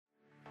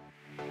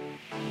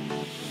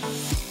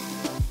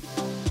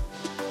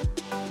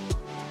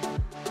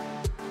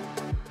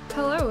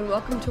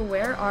welcome to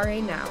Where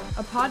RA Now,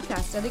 a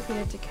podcast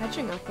dedicated to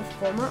catching up with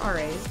former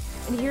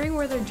RAs and hearing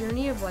where their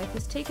journey of life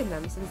has taken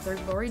them since their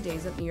glory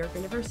days at New York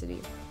University.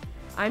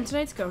 I'm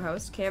tonight's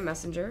co-host, Cam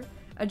Messenger,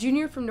 a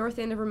junior from North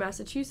Andover,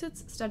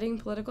 Massachusetts, studying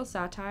political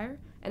satire,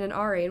 and an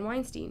RA in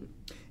Weinstein.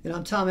 And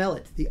I'm Tom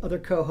Ellett, the other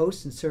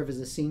co-host, and serve as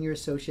the Senior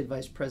Associate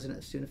Vice President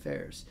of Student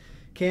Affairs.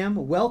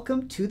 Cam,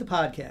 welcome to the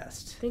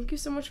podcast. Thank you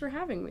so much for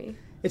having me.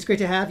 It's great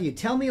to have you.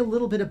 Tell me a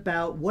little bit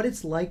about what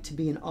it's like to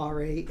be an RA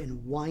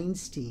in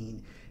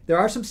Weinstein. There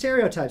are some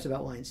stereotypes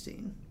about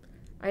Weinstein.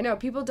 I know,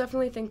 people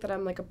definitely think that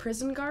I'm like a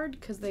prison guard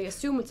because they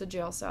assume it's a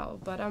jail cell,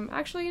 but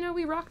actually,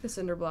 we rock the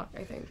cinder block,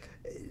 I think.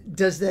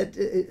 Does that,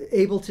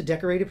 able to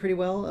decorate it pretty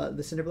well,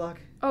 the cinder block?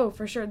 Oh,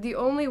 for sure. The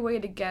only way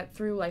to get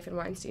through life in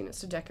Weinstein is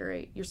to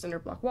decorate your cinder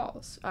block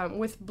walls,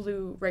 with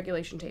blue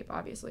regulation tape,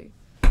 obviously.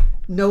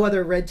 No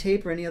other red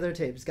tape or any other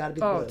tape? It's got to be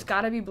blue. Oh, it's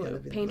got to be blue.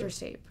 Painter's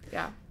tape,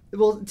 yeah.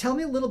 Well, tell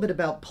me a little bit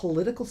about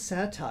political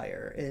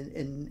satire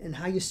and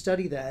how you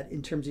study that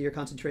in terms of your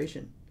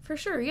concentration. For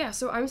sure, yeah.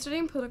 So I'm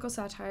studying political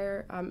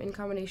satire in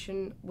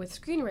combination with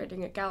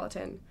screenwriting at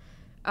Gallatin,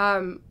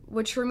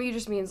 which for me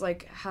just means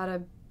like how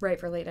to write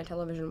for late night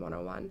television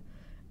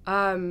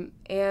 101.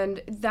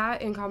 And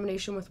that in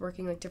combination with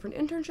working like different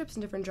internships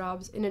and different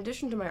jobs, in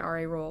addition to my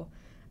RA role,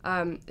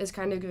 is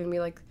kind of giving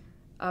me like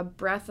a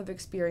breadth of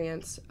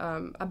experience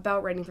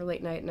about writing for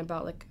late night and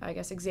about like, I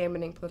guess,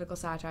 examining political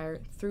satire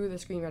through the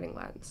screenwriting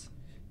lens.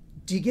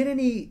 Do you get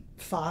any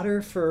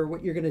fodder for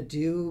what you're going to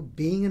do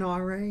being an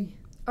RA?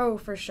 Oh,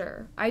 for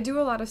sure. I do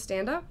a lot of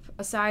stand-up.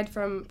 Aside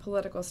from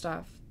political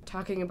stuff,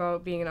 talking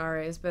about being an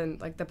RA has been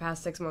like the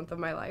past 6 months of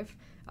my life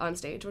on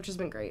stage, which has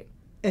been great.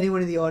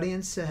 Anyone in the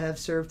audience have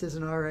served as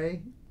an RA?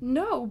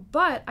 No,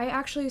 but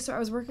I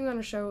was working on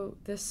a show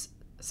this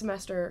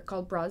semester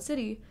called Broad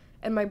City,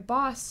 and my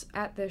boss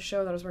at this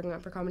show that I was working on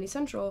for Comedy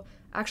Central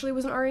actually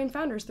was an RA in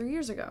Founders 3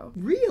 years ago.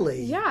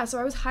 Really? Yeah, so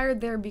I was hired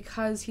there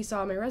because he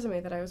saw on my resume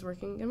that I was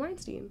working in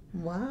Weinstein.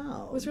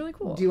 Wow. It was really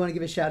cool. Do you want to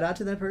give a shout out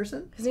to that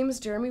person? His name is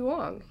Jeremy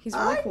Wong. He's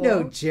really cool. I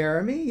know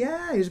Jeremy.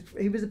 Yeah,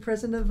 he was the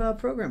president of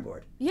Program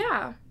Board.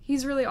 Yeah,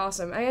 he's really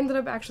awesome. I ended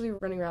up actually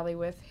running rally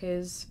with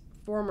his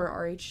former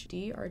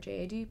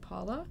RJAD,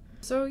 Paula.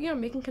 So, yeah,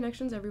 making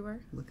connections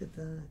everywhere. Look at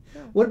that.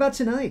 Yeah. What about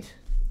tonight?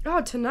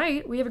 Oh,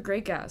 tonight we have a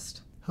great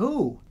guest.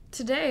 Who?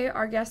 Today,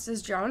 our guest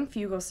is John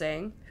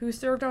Fugelsang, who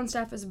served on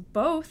staff as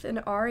both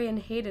an RA in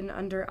Hayden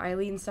under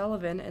Eileen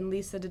Sullivan and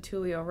Lisa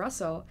DiTullio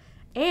Russell,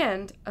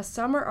 and a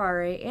summer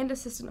RA and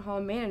assistant hall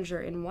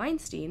manager in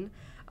Weinstein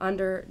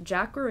under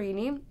Jack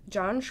Guarini,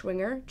 John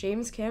Schwinger,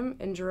 James Kim,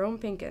 and Jerome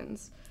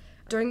Pinkins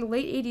during the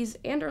late 80s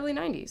and early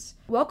 90s.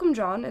 Welcome,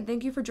 John, and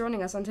thank you for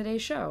joining us on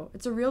today's show.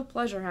 It's a real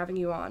pleasure having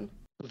you on.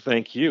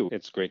 Thank you.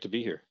 It's great to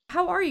be here.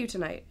 How are you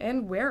tonight,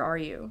 and where are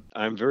you?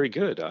 I'm very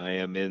good. I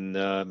am in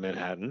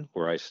Manhattan,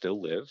 where I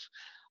still live,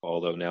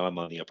 although now I'm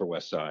on the Upper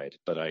West Side.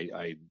 But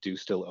I do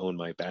still own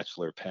my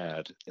bachelor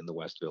pad in the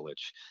West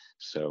Village,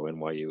 so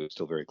NYU is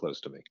still very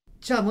close to me.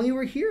 John, when you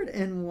were here at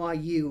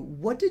NYU,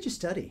 what did you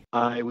study?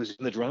 I was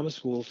in the drama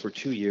school for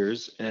 2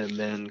 years and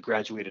then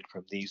graduated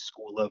from the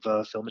School of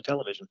Film and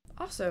Television.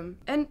 Awesome.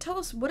 And tell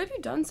us, what have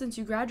you done since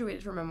you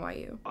graduated from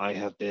NYU? I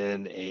have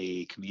been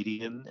a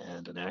comedian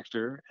and an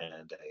actor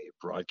and a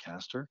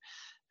broadcaster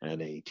and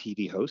a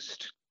TV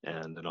host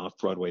and an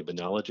off-Broadway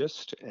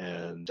monologist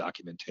and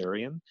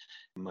documentarian.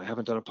 I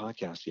haven't done a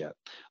podcast yet,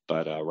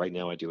 but right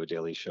now I do a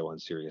daily show on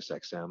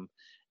SiriusXM,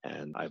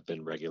 and I've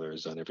been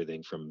regulars on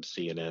everything from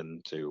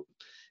CNN to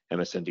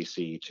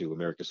MSNBC to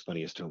America's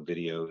Funniest Home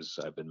Videos.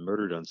 I've been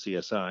Murdered on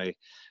CSI.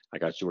 I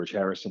got George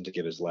Harrison to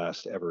give his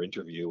last ever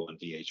interview on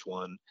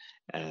VH1,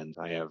 and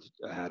I have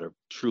had a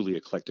truly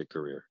eclectic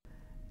career.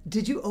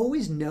 Did you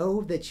always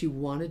know that you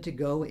wanted to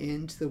go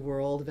into the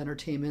world of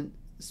entertainment,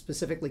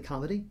 specifically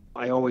comedy?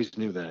 I always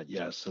knew that,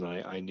 yes, and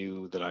I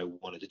knew that I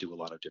wanted to do a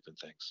lot of different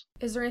things.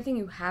 Is there anything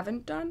you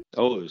haven't done?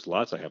 Oh, there's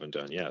lots I haven't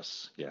done,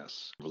 yes.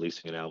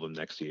 Releasing an album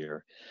next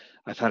year.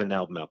 I've had an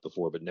album out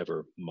before, but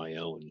never my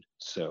own,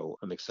 so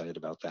I'm excited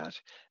about that,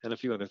 and a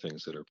few other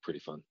things that are pretty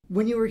fun.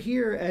 When you were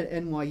here at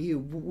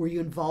NYU, were you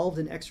involved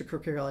in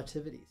extracurricular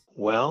activities?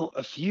 Well,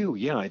 a few,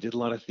 yeah. I did a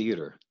lot of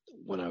theater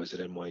when I was at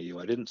NYU.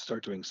 I didn't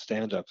start doing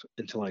stand-up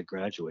until I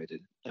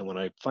graduated, and when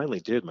I finally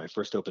did, my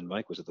first open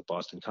mic was at the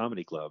Boston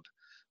Comedy Club,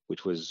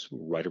 which was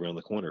right around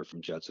the corner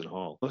from Judson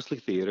Hall. Mostly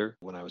theater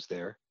when I was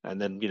there.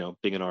 And then,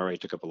 being an RA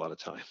took up a lot of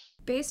time.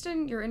 Based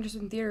on your interest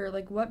in theater,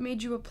 what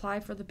made you apply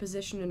for the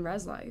position in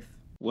Res Life?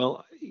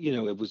 Well,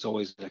 it was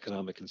always an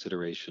economic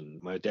consideration.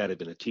 My dad had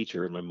been a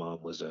teacher and my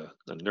mom was a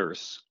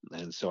nurse.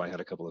 And so I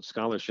had a couple of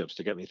scholarships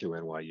to get me through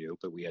NYU,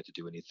 but we had to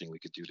do anything we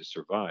could do to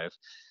survive.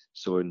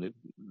 So in the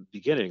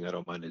beginning, I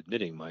don't mind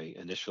admitting, my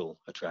initial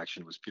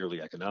attraction was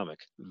purely economic.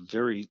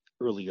 Very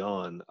early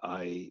on,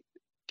 I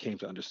came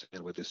to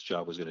understand what this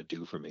job was going to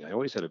do for me. I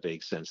always had a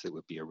vague sense that it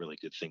would be a really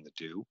good thing to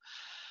do,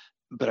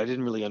 but I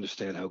didn't really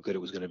understand how good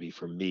it was going to be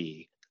for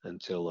me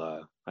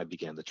until I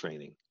began the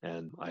training.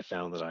 And I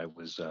found that I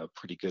was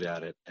pretty good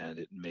at it, and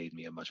it made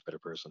me a much better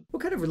person.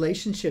 What kind of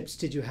relationships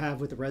did you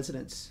have with the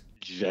residents?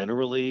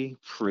 Generally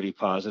pretty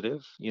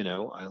positive.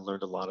 I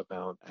learned a lot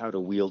about how to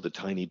wield a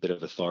tiny bit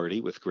of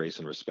authority with grace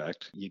and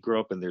respect. You grow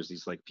up and there's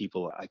these like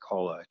people I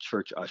call a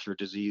church usher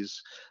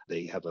disease.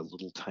 They have a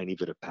little tiny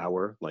bit of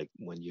power. Like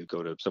when you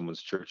go to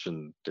someone's church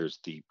and there's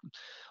the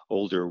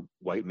older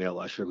white male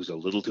usher who's a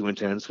little too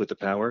intense with the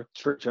power.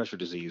 Church usher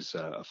disease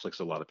afflicts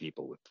a lot of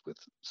people with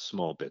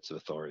small bits of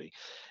authority.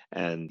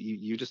 And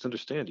you just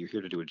understand you're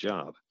here to do a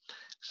job.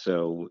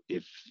 So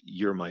if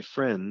you're my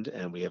friend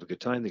and we have a good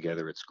time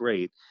together, it's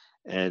great.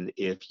 And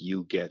if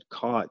you get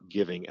caught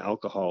giving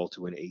alcohol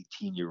to an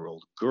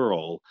 18-year-old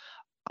girl,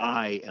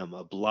 I am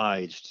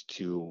obliged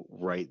to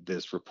write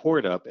this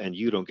report up, and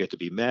you don't get to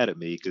be mad at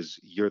me because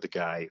you're the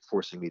guy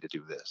forcing me to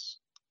do this.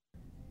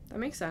 That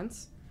makes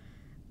sense.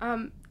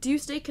 Do you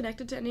stay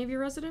connected to any of your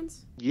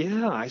residents?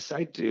 Yeah,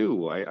 I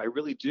do. I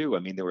really do. I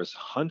mean, there was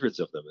hundreds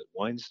of them at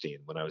Weinstein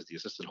when I was the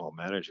assistant hall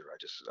manager.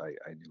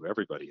 I knew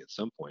everybody at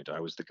some point. I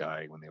was the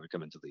guy when they would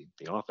come into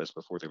the office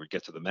before they would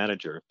get to the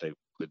manager, they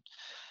would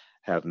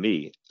have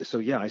me. So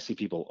yeah, I see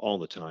people all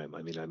the time.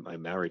 I mean, I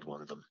married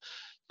one of them,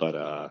 but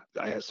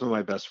I had some of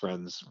my best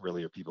friends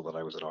really are people that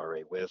I was an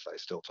RA with. I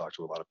still talk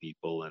to a lot of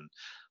people, and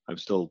I'm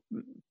still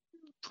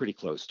pretty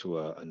close to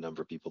a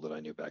number of people that I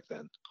knew back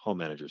then, home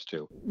managers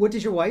too. What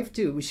did your wife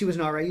do? She was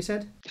an RA, you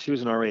said? She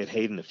was an RA at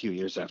Hayden a few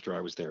years after I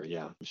was there.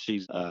 Yeah,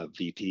 she's a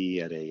VP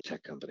at a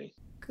tech company.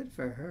 Good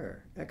for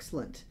her.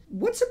 Excellent.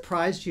 What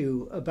surprised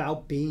you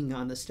about being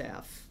on the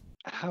staff?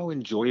 How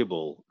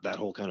enjoyable that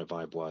whole kind of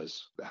vibe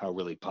was, how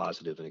really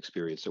positive an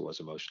experience it was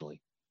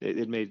emotionally.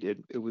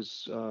 It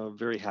was a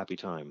very happy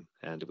time,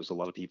 and it was a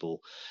lot of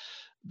people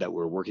that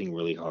were working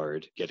really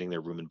hard, getting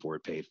their room and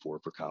board paid for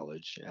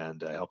college,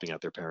 and helping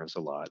out their parents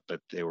a lot. But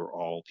they were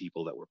all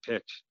people that were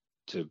picked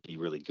to be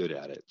really good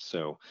at it.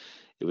 So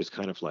it was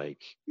kind of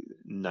like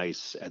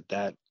nice at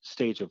that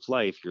stage of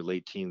life, your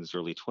late teens,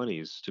 early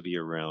 20s, to be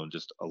around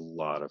just a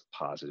lot of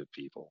positive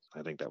people.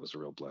 I think that was a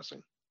real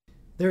blessing.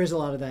 There is a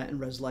lot of that in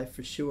res life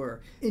for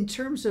sure. In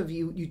terms of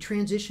you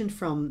transitioned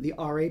from the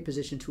RA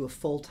position to a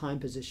full-time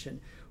position.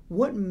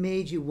 What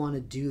made you want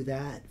to do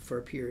that for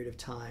a period of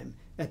time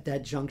at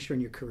that juncture in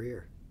your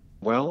career?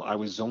 Well, I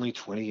was only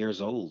 20 years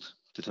old,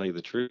 to tell you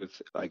the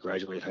truth. I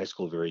graduated high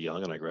school very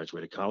young and I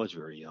graduated college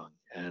very young.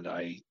 And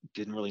I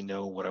didn't really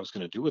know what I was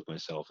going to do with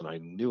myself. And I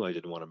knew I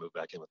didn't want to move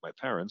back in with my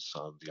parents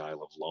on the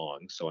Isle of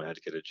Long. So I had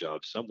to get a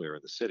job somewhere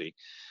in the city.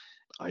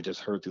 I just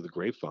heard through the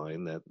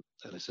grapevine that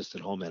an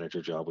assistant hall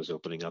manager job was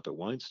opening up at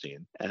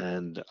Weinstein,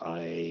 and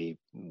I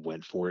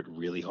went for it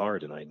really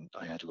hard. And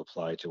I had to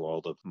apply to all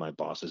of my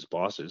boss's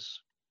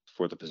bosses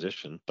for the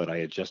position, but I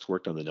had just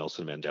worked on the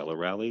Nelson Mandela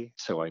rally,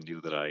 so I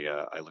knew that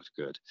I looked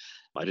good.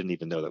 I didn't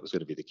even know that was going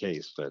to be the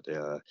case, but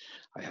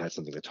I had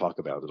something to talk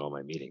about at all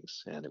my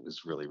meetings, and it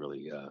was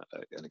really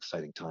an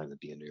exciting time to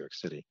be in New York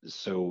City.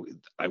 So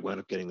I wound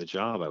up getting the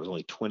job. I was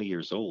only 20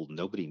 years old.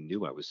 Nobody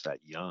knew I was that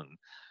young.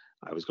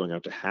 I was going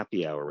out to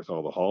happy hour with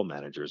all the hall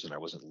managers, and I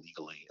wasn't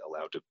legally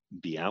allowed to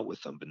be out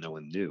with them, but no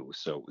one knew.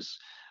 So it was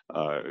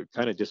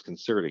kind of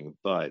disconcerting,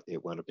 but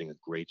it wound up being a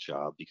great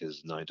job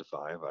because 9 to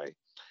 5, I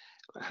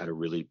had a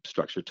really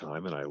structured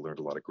time and I learned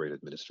a lot of great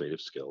administrative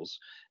skills.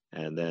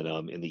 And then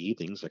in the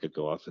evenings, I could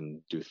go off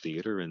and do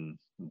theater and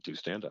do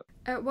stand up.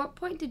 At what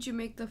point did you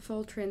make the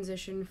full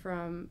transition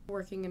from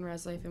working in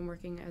res life and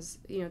working as,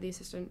 the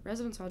assistant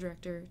residence hall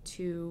director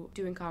to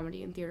doing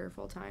comedy and theater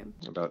full time?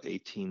 About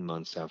 18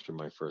 months after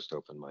my first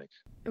open mic.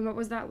 And what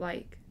was that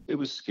like? It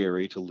was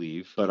scary to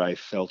leave, but I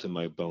felt in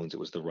my bones it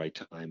was the right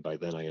time. By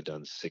then, I had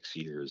done 6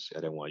 years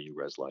at NYU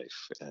Res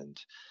Life, and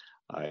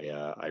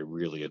I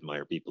really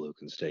admire people who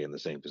can stay in the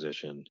same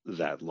position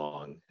that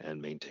long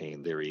and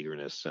maintain their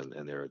eagerness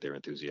and their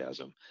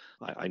enthusiasm.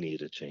 I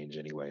needed a change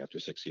anyway after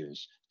 6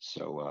 years,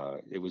 so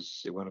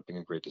it wound up being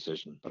a great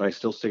decision. But I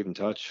still stayed in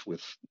touch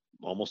with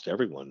almost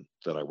everyone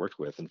that I worked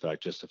with. In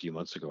fact, just a few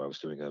months ago, I was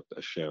doing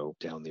a show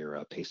down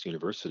near Pace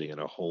University, and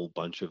a whole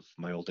bunch of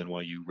my old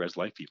NYU Res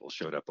Life people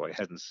showed up who I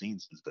hadn't seen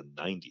since the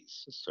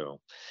 90s. So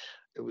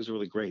it was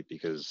really great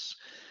because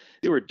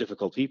they were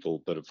difficult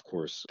people, but of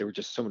course, there were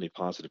just so many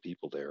positive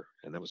people there.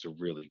 And that was a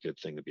really good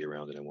thing to be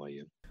around at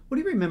NYU. What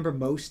do you remember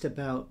most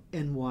about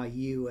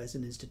NYU as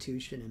an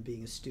institution and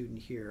being a student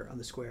here on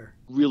the square?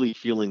 Really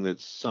feeling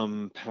that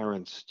some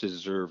parents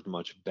deserved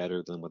much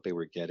better than what they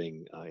were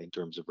getting in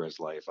terms of res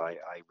life. I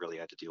really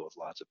had to deal with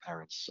lots of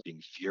parents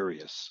being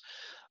furious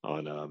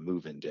on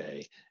move-in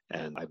day.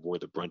 And I bore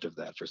the brunt of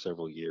that for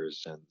several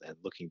years. And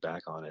looking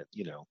back on it,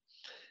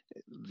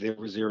 there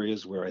was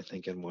areas where I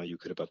think NYU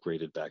could have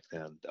upgraded back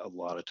then. A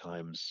lot of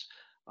times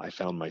I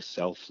found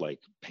myself like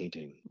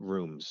painting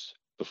rooms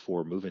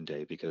before move-in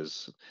day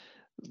because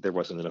there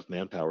wasn't enough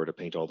manpower to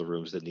paint all the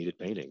rooms that needed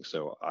painting.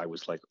 So I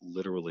was like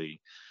literally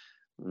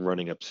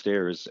running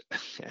upstairs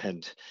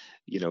and,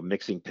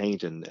 mixing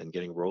paint and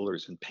getting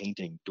rollers and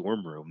painting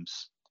dorm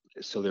rooms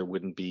so there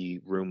wouldn't be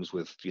rooms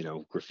with,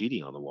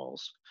 graffiti on the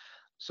walls.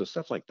 So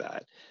stuff like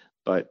that.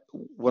 But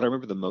what I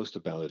remember the most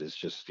about it is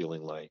just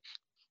feeling like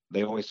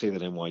They always say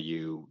that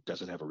NYU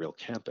doesn't have a real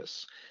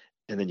campus.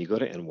 And then you go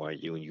to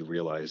NYU and you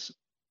realize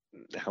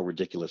how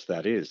ridiculous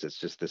that is. It's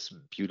just this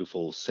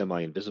beautiful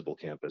semi-invisible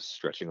campus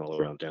stretching all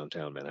around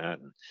downtown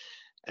Manhattan.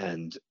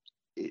 And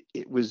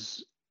it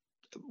was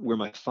where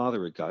my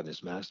father had gotten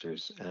his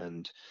master's.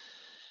 And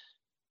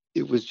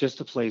it was just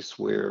a place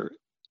where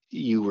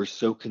you were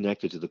so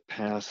connected to the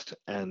past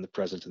and the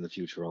present and the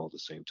future all at the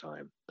same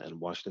time. And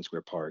Washington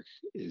Square Park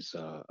is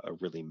a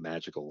really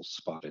magical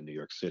spot in New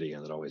York City,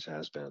 and it always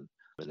has been.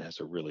 And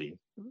has a really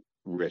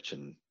rich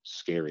and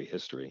scary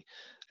history.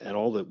 And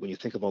when you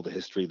think of all the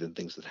history, the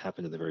things that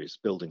happened in the various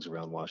buildings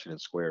around Washington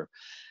Square,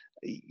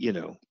 you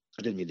know,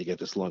 I didn't mean to get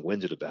this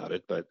long-winded about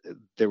it, but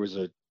there was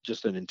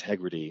just an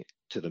integrity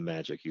to the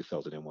magic you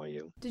felt at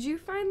NYU. Did you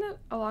find that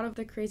a lot of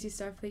the crazy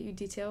stuff that you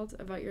detailed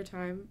about your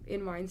time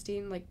in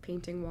Weinstein, like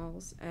painting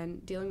walls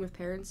and dealing with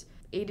parents,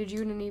 aided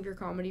you in any of your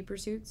comedy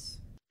pursuits?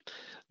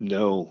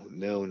 No,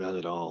 no, not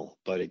at all.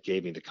 But it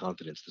gave me the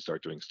confidence to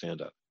start doing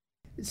stand-up.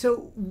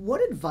 So, what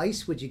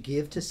advice would you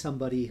give to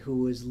somebody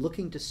who is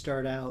looking to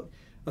start out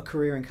a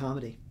career in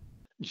comedy?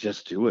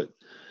 Just do it.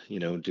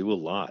 Do a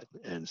lot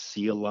and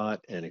see a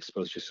lot and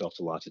expose yourself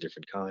to lots of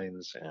different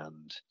kinds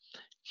and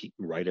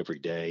write every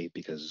day,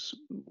 because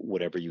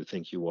whatever you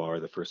think you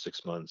are the first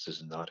 6 months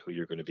is not who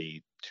you're going to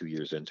be 2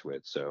 years into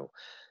it. So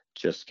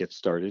just get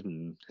started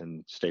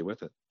and stay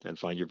with it and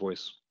find your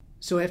voice.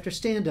 So, after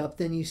stand up,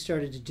 then you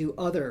started to do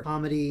other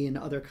comedy and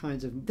other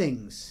kinds of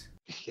things.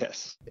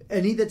 Yes.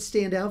 Any that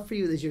stand out for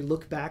you as you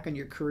look back on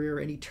your career?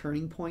 Any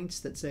turning points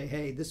that say,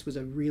 hey, this was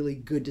a really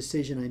good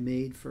decision I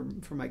made for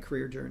my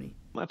career journey?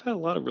 I've had a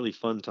lot of really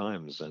fun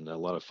times and a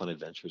lot of fun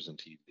adventures in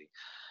TV.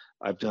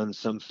 I've done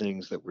some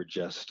things that were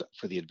just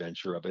for the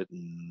adventure of it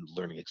and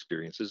learning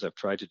experiences. I've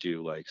tried to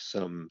do like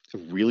some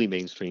really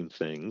mainstream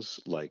things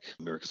like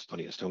America's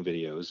Funniest Home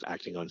Videos,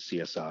 acting on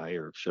CSI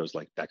or shows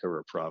like Becca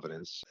or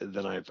Providence.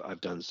 Then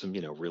I've done some,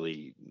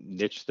 really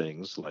niche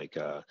things like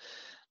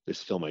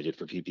this film I did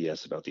for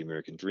PBS about the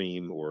American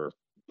Dream, or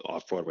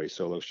off-Broadway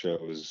solo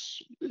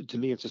shows. To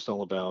me, it's just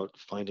all about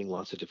finding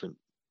lots of different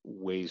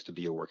ways to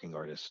be a working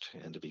artist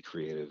and to be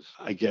creative.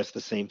 I guess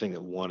the same thing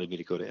that wanted me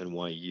to go to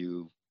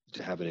NYU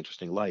to have an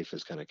interesting life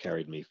has kind of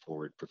carried me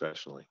forward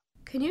professionally.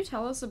 Can you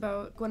tell us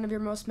about one of your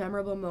most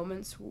memorable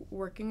moments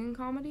working in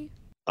comedy?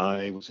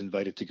 I was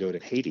invited to go to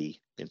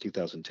Haiti in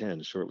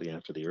 2010, shortly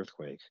after the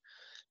earthquake,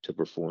 to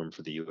perform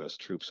for the U.S.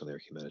 troops on their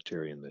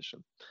humanitarian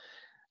mission.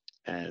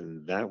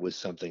 And that was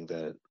something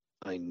that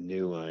I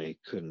knew I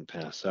couldn't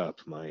pass up.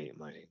 My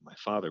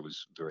father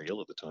was very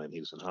ill at the time. He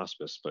was in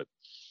hospice, but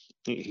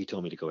he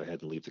told me to go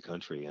ahead and leave the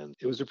country. And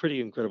it was a pretty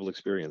incredible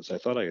experience. I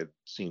thought I had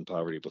seen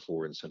poverty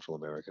before in Central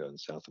America and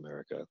South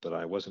America, but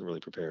I wasn't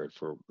really prepared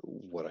for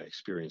what I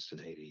experienced in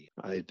Haiti.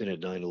 I had been at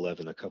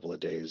 9/11 a couple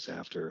of days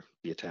after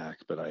the attack,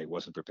 but I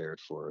wasn't prepared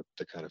for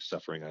the kind of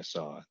suffering I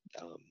saw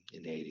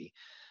in Haiti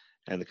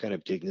and the kind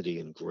of dignity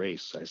and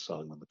grace I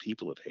saw among the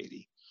people of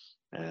Haiti,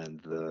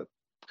 and the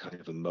kind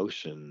of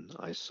emotion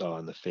I saw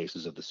in the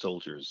faces of the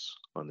soldiers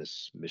on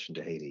this mission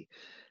to Haiti.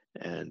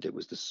 And it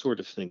was the sort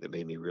of thing that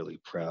made me really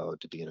proud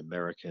to be an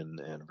American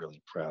and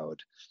really proud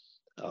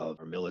of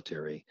our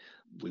military.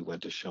 We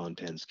went to Sean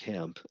Penn's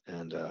camp,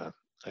 and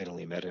I'd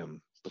only met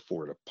him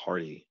before at a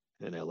party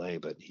in LA,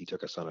 but he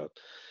took us on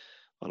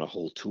a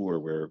whole tour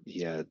where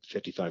he had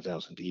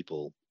 55,000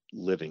 people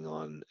living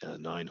on a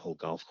 9-hole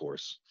golf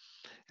course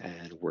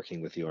and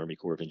working with the Army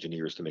Corps of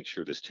Engineers to make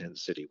sure this tent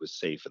city was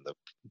safe in the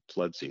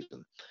flood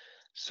season.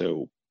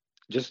 So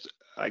just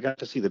I got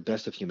to see the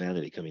best of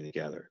humanity coming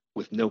together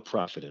with no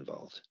profit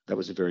involved. That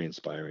was a very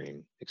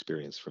inspiring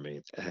experience for me.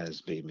 It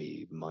has made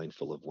me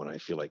mindful of when I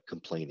feel like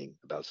complaining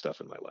about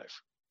stuff in my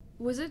life.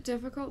 Was it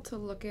difficult to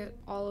look at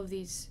all of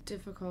these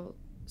difficult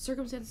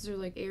circumstances or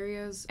like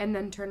areas and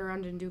then turn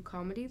around and do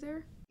comedy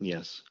there?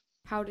 Yes.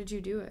 How did you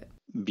do it?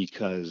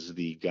 Because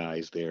the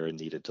guys there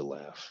needed to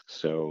laugh.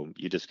 So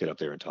you just get up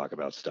there and talk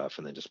about stuff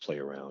and then just play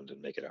around and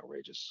make it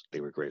outrageous.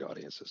 They were great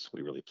audiences.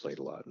 We really played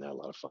a lot and had a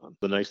lot of fun.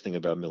 The nice thing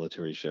about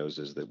military shows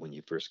is that when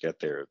you first get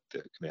there,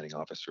 the commanding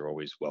officer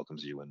always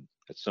welcomes you, and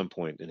at some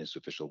point in his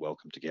official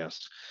welcome to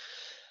guests,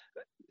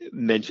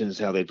 mentions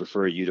how they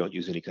prefer you don't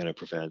use any kind of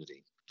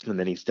profanity. And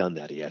then he's done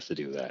that. He has to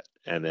do that.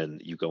 And then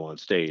you go on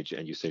stage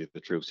and you say to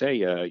the troops, hey,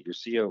 your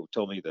CO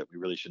told me that we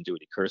really shouldn't do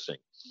any cursing.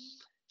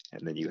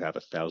 And then you have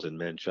 1,000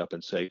 men show up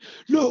and say,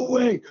 no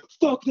way,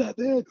 fuck that,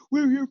 man.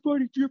 We're here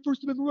fighting for your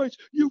First Amendment rights.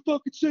 You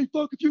fucking say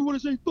fuck if you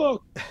want to say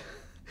fuck.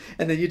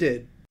 And then you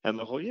did. And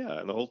the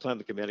whole time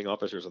the commanding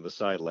officer's on the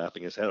side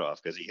laughing his head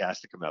off because he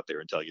has to come out there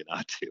and tell you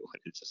not to.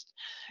 And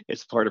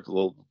it's part of a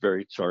little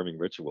very charming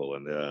ritual.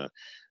 And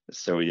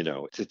so,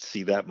 to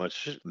see that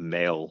much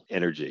male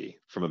energy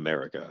from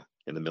America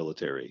in the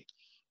military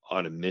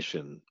on a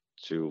mission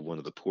to one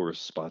of the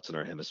poorest spots in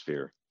our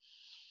hemisphere,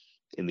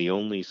 in the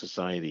only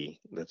society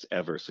that's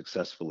ever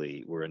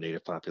successfully where a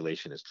native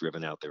population has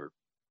driven out their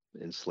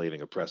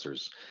enslaving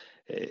oppressors,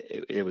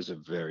 it was a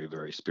very,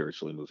 very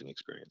spiritually moving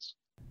experience.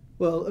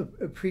 Well,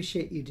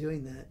 appreciate you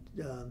doing that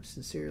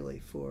sincerely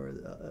for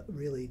a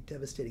really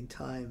devastating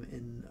time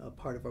in a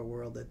part of our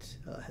world that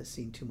has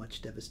seen too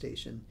much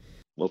devastation.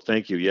 Well,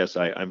 thank you. Yes,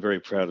 I'm very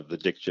proud of the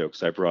dick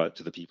jokes I brought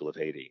to the people of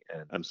Haiti,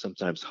 and I'm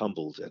sometimes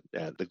humbled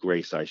at the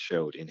grace I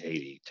showed in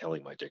Haiti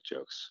telling my dick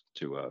jokes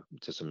to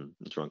some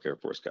drunk Air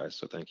Force guys.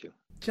 So thank you.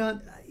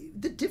 John,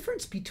 the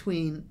difference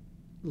between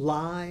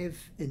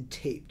live and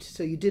taped.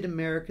 So you did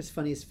America's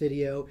Funniest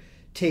Video,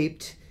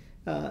 taped.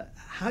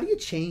 How do you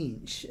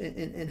change,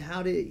 and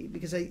how do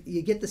because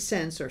you get the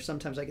sense, or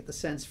sometimes I get the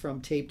sense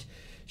from taped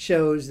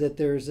shows that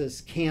there's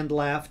this canned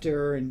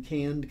laughter and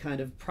canned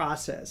kind of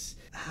process.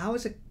 How,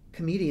 as a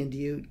comedian, do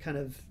you kind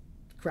of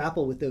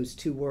grapple with those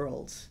two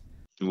worlds?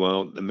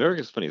 Well,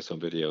 America's Funniest Home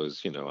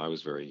Videos, I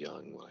was very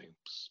young when I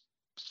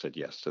said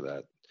yes to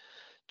that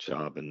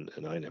job, and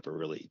I never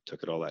really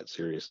took it all that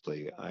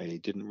seriously. I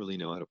didn't really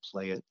know how to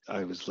play it.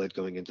 I was led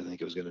going in to think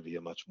it was going to be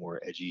a much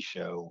more edgy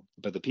show,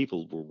 but the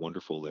people were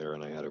wonderful there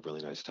and I had a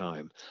really nice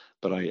time.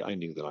 But I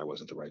knew that I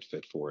wasn't the right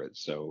fit for it.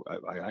 So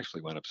I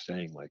actually wound up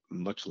staying like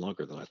much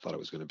longer than I thought it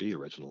was going to be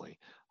originally.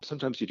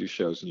 Sometimes you do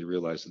shows and you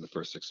realize in the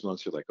first 6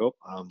 months, you're like, oh,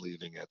 I'm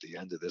leaving at the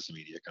end of this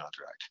media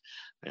contract.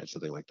 I had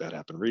something like that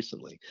happen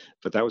recently.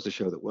 But that was a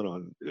show that went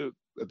on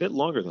a bit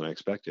longer than I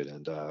expected,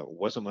 and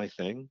wasn't my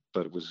thing,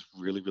 but it was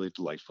really, really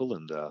delightful,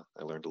 and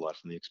I learned a lot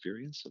from the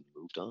experience and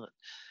moved on.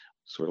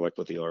 Sort of like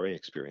what the RA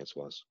experience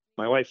was.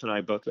 My wife and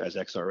I both, as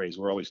ex-RAs,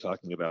 we're always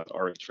talking about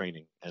RA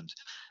training and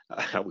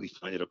how we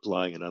find it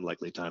applying in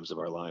unlikely times of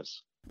our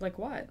lives. Like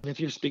what? If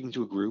you're speaking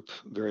to a group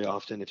very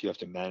often, if you have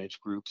to manage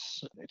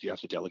groups, if you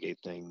have to delegate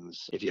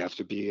things, if you have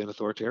to be an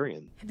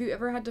authoritarian. Have you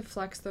ever had to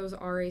flex those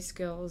RA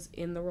skills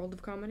in the world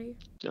of comedy?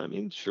 I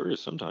mean, sure,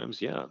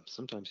 sometimes, yeah.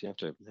 Sometimes you have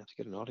to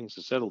get an audience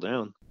to settle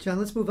down. John,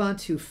 let's move on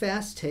to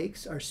Fast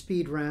Takes, our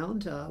speed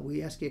round.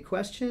 We ask you a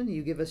question.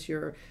 You give us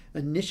your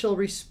initial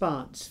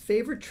response.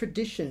 Favorite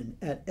tradition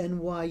at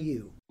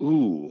NYU?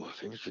 Ooh,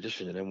 favorite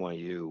tradition at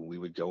NYU. We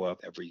would go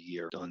up every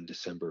year on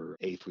December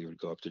 8th. We would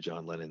go up to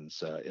John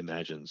Lennon's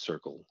Imagine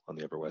Circle on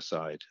the Upper West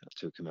Side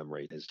to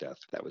commemorate his death.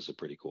 That was a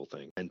pretty cool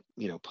thing. And,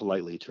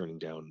 politely turning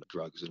down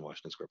drugs in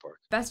Washington Square Park.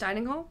 Best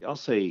dining hall? I'll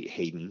say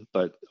Hayden,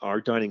 but our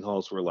dining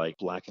halls were like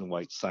black and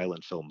white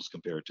silent films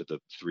compared to the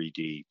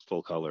 3D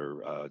full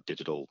color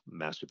digital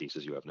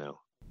masterpieces you have now.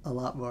 A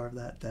lot more of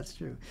that. That's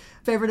true.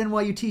 Favorite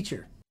NYU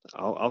teacher?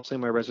 I'll say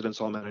my residence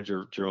hall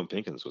manager, Jerome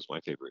Pinkins, was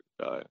my favorite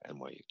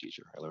NYU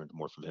teacher. I learned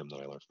more from him than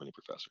I learned from any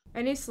professor.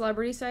 Any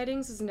celebrity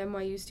sightings as an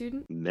NYU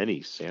student?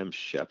 Many. Sam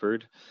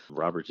Shepard,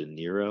 Robert De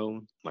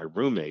Niro. My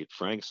roommate,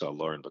 Frank, saw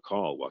Lauren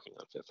Bacall walking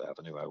on Fifth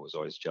Avenue. I was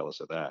always jealous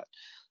of that.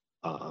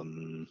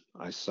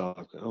 I saw,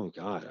 oh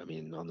God, I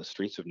mean, on the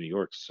streets of New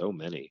York, so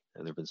many,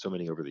 and there have been so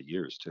many over the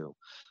years too.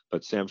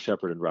 But Sam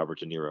Shepard and Robert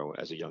De Niro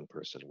as a young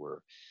person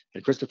were,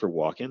 and Christopher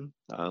Walken,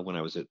 when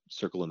I was at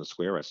Circle in the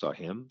Square, I saw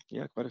him.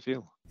 Yeah, quite a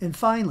few. And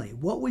finally,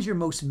 what was your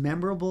most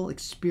memorable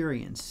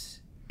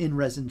experience in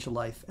residential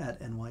life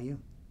at NYU?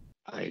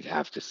 I'd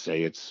have to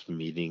say it's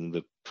meeting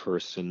the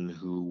person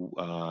who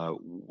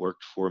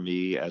worked for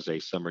me as a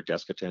summer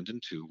desk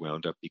attendant who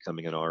wound up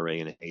becoming an RA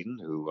in Hayden,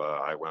 who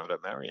I wound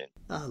up marrying.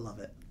 I love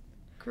it.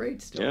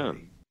 Great story. Yeah.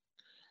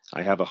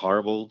 I have a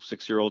horrible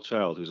 6-year-old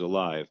child who's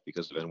alive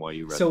because of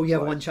NYU. So you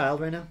have one child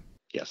right now?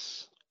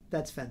 Yes.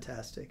 That's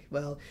fantastic.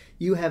 Well,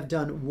 you have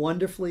done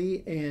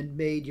wonderfully and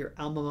made your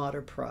alma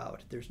mater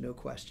proud. There's no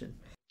question.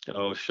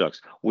 Oh,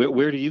 shucks.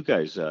 Where do you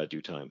guys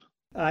do time?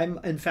 I'm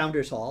in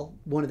Founders Hall,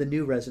 one of the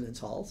new residence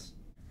halls.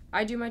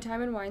 I do my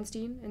time in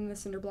Weinstein in the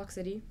Cinderblock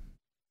City.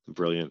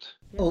 Brilliant.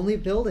 Yeah. Only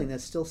building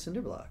that's still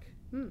Cinderblock.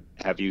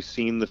 Have you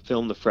seen the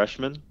film The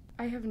Freshman?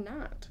 I have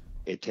not.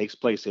 It takes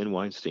place in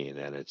Weinstein,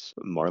 and it's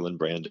Marlon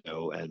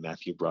Brando and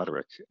Matthew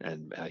Broderick,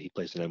 and he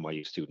plays an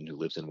NYU student who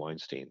lives in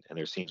Weinstein. And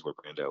there's scenes where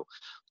Brando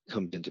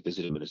comes in to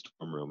visit him in his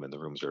dorm room, and the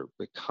rooms are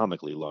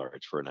comically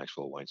large for an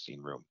actual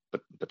Weinstein room,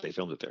 but they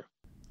filmed it there.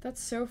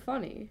 That's so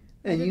funny.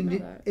 And you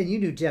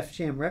knew Def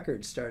Jam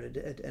Records started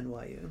at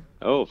NYU.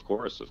 Oh, of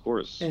course, of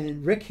course.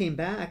 And Rick came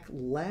back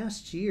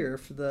last year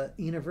for the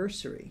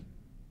anniversary.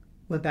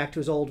 Went back to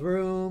his old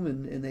room,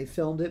 and they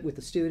filmed it with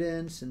the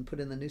students and put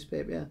it in the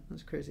newspaper. Yeah,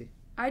 that's crazy.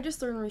 I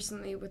just learned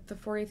recently with the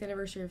 40th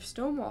anniversary of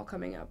Stonewall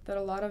coming up that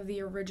a lot of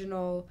the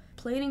original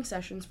planning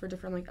sessions for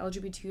different like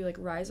LGBT like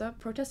Rise Up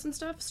protests and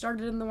stuff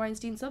started in the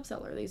Weinstein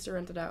subcellar. They used to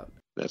rent it out.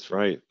 That's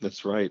right.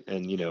 That's right.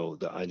 And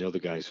I know the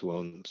guys who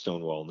own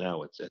Stonewall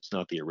now. It's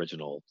not the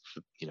original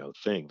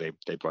thing.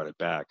 They brought it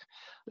back,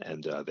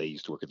 and they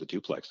used to work at the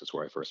Duplex. That's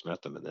where I first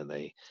met them. And then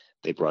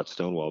they brought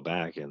Stonewall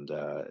back, and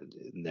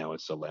now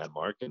it's a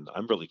landmark. And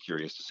I'm really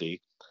curious to see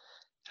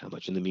how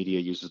much in the media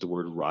uses the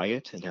word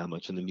riot and how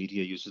much in the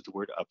media uses the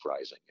word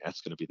uprising.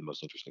 That's going to be the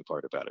most interesting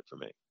part about it for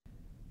me.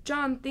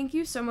 John, thank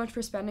you so much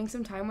for spending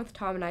some time with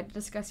Tom and I to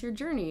discuss your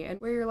journey and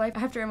where your life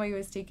after NYU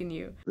has taken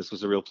you. This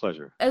was a real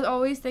pleasure. As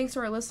always, thanks to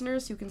our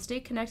listeners who can stay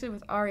connected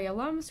with RA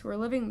alums who are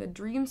living the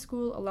Dream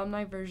School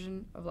alumni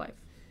version of life.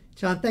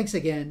 John, thanks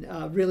again.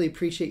 Really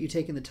appreciate you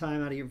taking the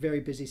time out of your very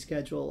busy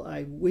schedule.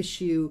 I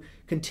wish you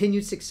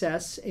continued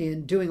success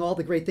and doing all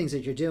the great things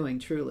that you're doing,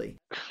 truly.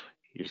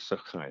 You're so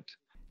kind.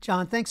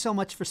 John, thanks so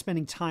much for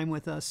spending time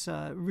with us.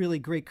 Really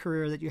great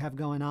career that you have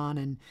going on,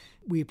 and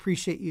we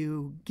appreciate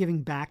you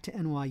giving back to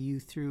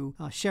NYU through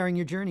sharing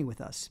your journey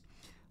with us.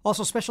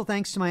 Also, special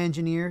thanks to my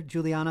engineer,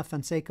 Juliana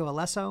Fonseca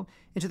Alesso,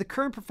 and to the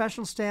current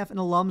professional staff and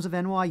alums of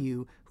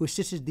NYU who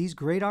assisted these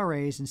great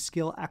RAs in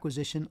skill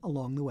acquisition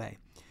along the way.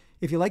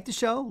 If you like the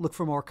show, look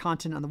for more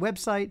content on the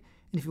website,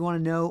 and if you want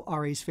to know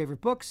RA's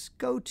favorite books,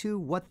 go to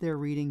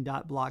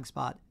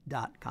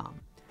whattheyreading.blogspot.com.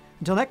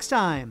 Until next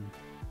time,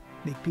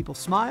 make people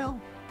smile,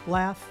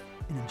 laugh,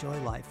 and enjoy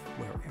life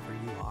wherever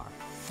you are.